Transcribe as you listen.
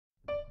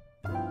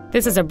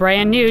This is a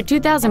brand new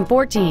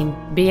 2014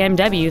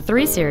 BMW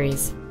 3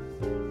 Series.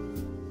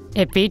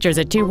 It features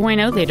a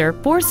 2.0-liter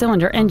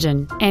four-cylinder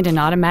engine and an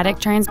automatic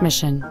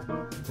transmission.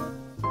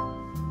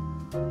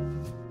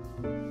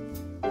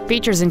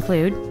 Features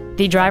include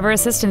the driver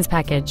assistance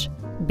package,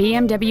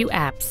 BMW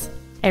apps,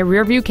 a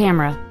rear-view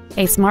camera,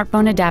 a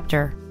smartphone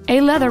adapter, a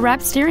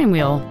leather-wrapped steering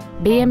wheel,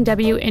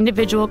 BMW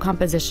individual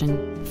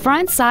composition,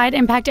 front side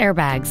impact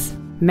airbags,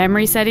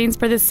 memory settings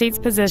for the seat's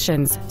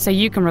positions so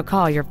you can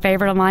recall your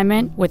favorite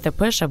alignment with the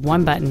push of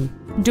one button,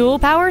 dual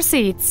power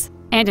seats,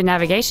 and a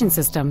navigation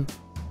system.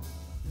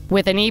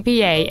 With an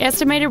EPA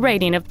estimated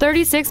rating of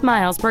 36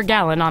 miles per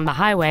gallon on the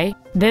highway,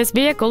 this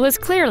vehicle is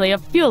clearly a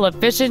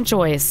fuel-efficient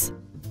choice.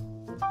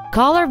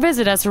 Call or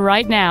visit us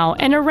right now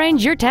and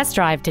arrange your test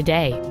drive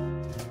today.